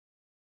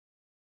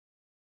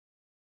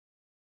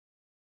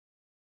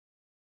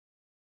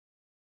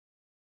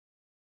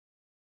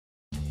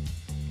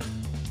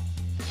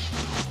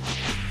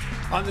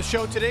On the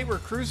show today, we're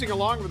cruising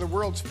along with the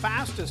world's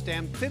fastest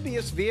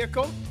amphibious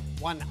vehicle,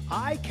 one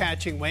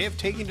eye-catching way of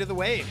taking to the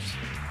waves.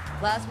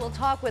 Plus, we'll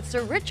talk with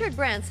Sir Richard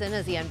Branson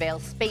as he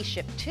unveils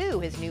Spaceship Two,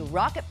 his new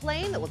rocket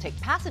plane that will take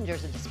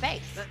passengers into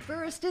space. But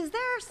first, is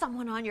there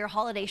someone on your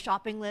holiday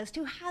shopping list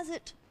who has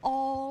it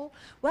all?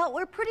 Well,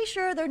 we're pretty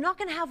sure they're not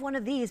going to have one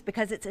of these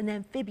because it's an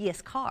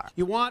amphibious car.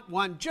 You want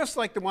one just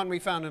like the one we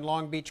found in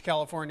Long Beach,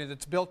 California,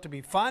 that's built to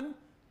be fun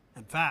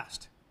and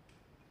fast.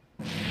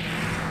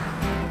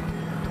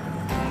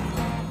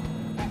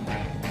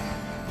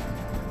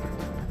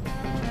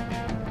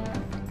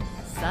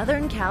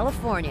 Southern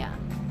California,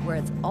 where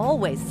it's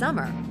always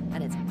summer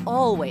and it's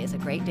always a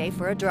great day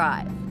for a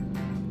drive.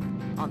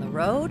 On the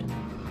road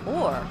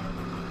or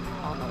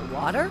on the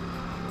water.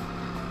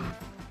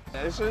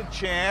 This is a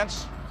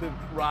chance to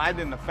ride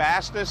in the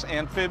fastest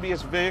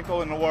amphibious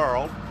vehicle in the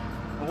world.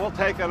 And we'll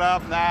take it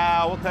up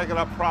now,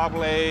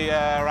 probably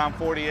around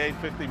 48,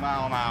 50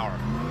 mile an hour.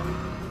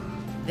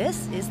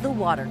 This is the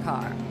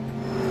WaterCar.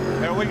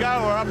 Here we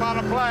go, we're up on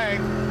a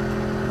plane.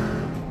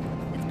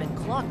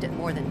 Clocked at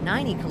more than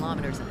 90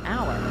 kilometers an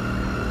hour.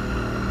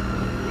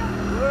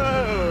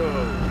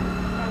 Whoa,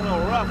 a little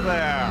rough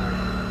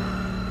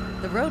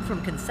there. The road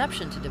from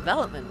conception to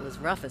development was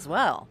rough as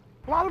well.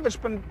 A lot of it's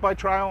been by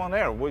trial and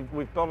error.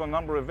 We've built a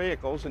number of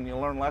vehicles, and you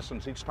learn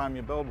lessons each time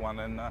you build one,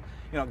 and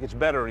it gets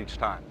better each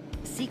time.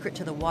 The secret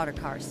to the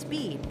WaterCar's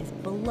speed is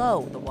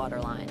below the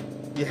waterline.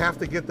 You have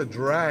to get the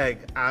drag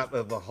out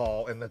of the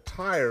hull, and the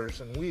tires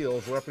and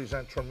wheels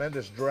represent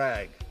tremendous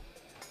drag.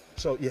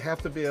 So you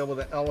have to be able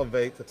to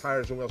elevate the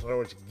tires and wheels. In other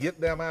words, get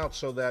them out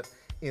so that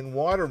in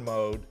water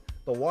mode,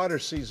 the water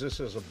sees this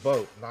as a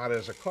boat, not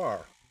as a car.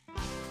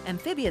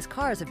 Amphibious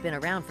cars have been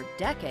around for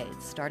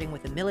decades, starting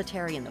with the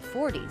military in the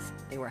 40s.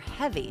 They were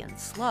heavy and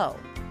slow.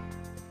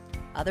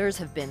 Others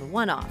have been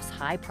one-offs,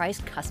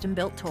 high-priced,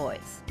 custom-built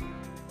toys.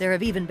 There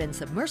have even been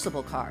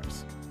submersible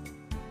cars.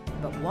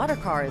 But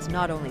WaterCar is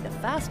not only the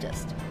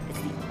fastest, it's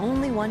the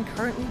only one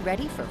currently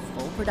ready for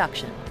full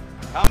production.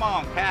 Come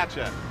on, catch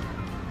it.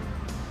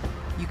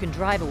 You can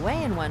drive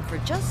away in one for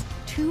just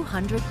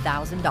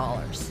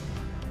 $200,000.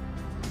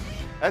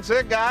 That's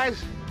it,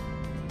 guys.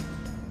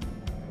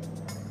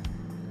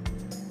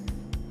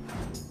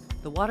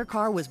 The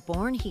WaterCar was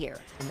born here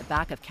in the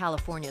back of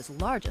California's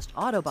largest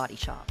auto body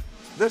shop.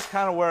 This is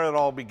kind of where it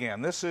all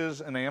began. This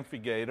is an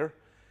amphigator. It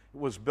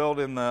was built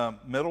in the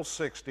middle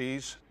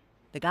 60s.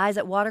 The guys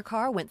at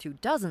WaterCar went through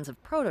dozens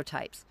of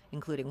prototypes,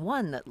 including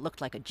one that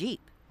looked like a Jeep.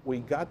 We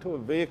got to a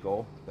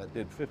vehicle that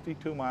did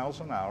 52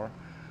 miles an hour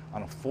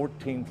on a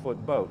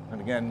 14-foot boat.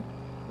 And again,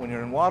 when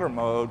you're in water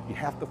mode, you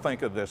have to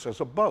think of this as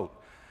a boat.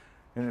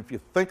 And if you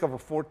think of a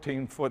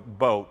 14-foot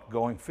boat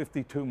going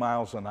 52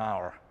 miles an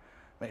hour,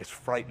 it's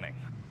frightening.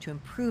 To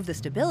improve the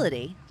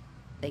stability,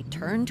 they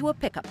turned to a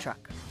pickup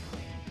truck.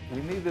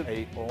 We needed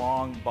a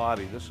long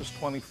body. This is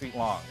 20 feet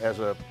long. As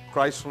a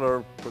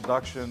Chrysler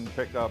production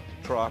pickup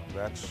truck,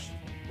 that's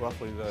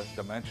roughly the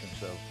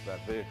dimensions of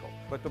that vehicle.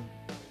 But to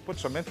put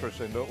some interest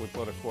into it, we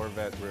put a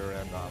Corvette rear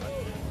end on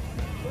it.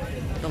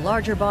 The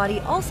larger body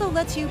also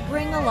lets you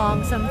bring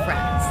along some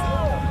friends.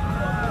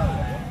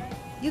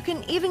 You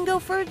can even go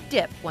for a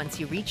dip once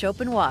you reach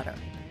open water.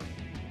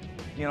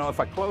 You know, if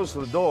I close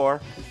the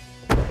door,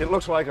 it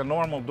looks like a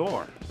normal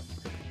door.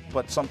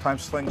 But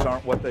sometimes things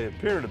aren't what they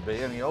appear to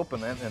be, and you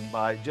open it, and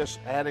by just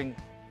adding,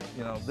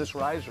 this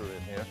riser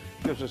in here,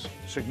 it gives us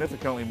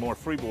significantly more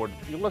freeboard.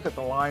 If you look at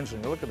the lines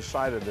and you look at the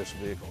side of this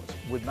vehicle, it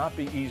would not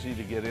be easy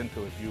to get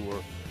into if you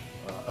were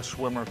a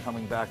swimmer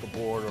coming back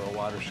aboard or a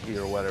water skier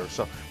or whatever.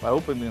 So by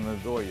opening the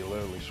door, you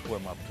literally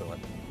swim up to it.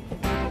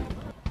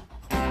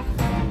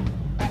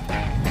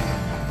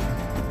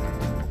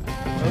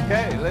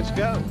 Okay, let's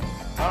go.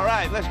 All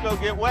right, let's go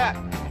get wet.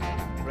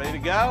 Ready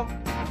to go?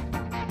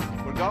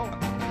 We're going.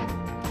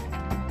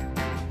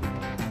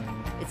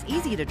 It's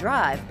easy to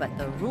drive, but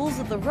the rules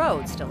of the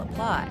road still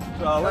apply.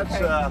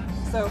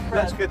 So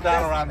let's get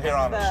down around here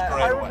on the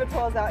straightaway. Harbor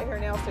Patrol's out here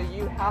now, so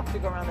you have to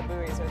go around the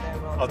buoys or they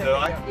will. Oh, do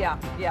I?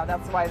 Yeah,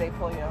 that's why they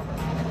pull you over.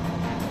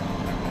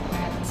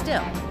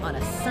 Still, on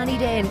a sunny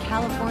day in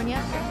California,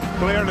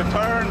 Clear to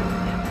turn.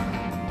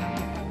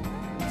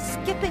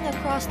 skipping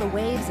across the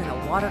waves in a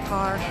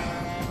WaterCar,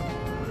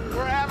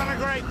 We're having a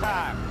great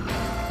time.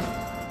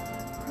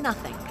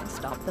 nothing can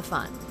stop the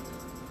fun.